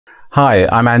Hi,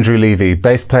 I'm Andrew Levy,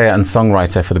 bass player and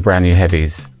songwriter for the Brand New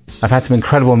Heavies. I've had some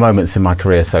incredible moments in my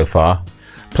career so far.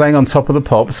 Playing on Top of the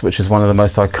Pops, which is one of the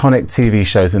most iconic TV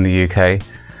shows in the UK,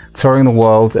 touring the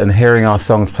world and hearing our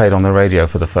songs played on the radio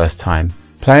for the first time.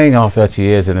 Playing after 30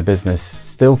 years in the business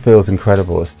still feels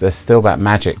incredible. There's still that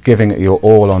magic, giving it your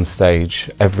all on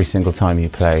stage every single time you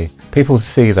play. People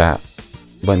see that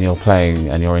when you're playing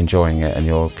and you're enjoying it and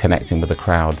you're connecting with the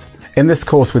crowd. In this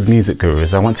course with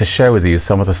MusicGurus, I want to share with you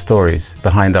some of the stories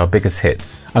behind our biggest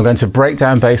hits. I'm going to break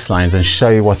down bass lines and show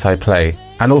you what I play,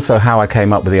 and also how I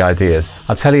came up with the ideas.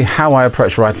 I'll tell you how I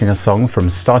approach writing a song, from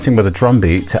starting with a drum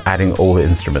beat to adding all the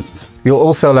instruments. You'll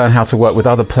also learn how to work with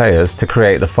other players to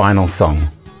create the final song.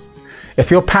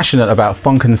 If you're passionate about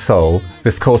funk and soul,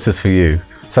 this course is for you,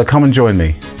 so come and join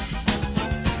me.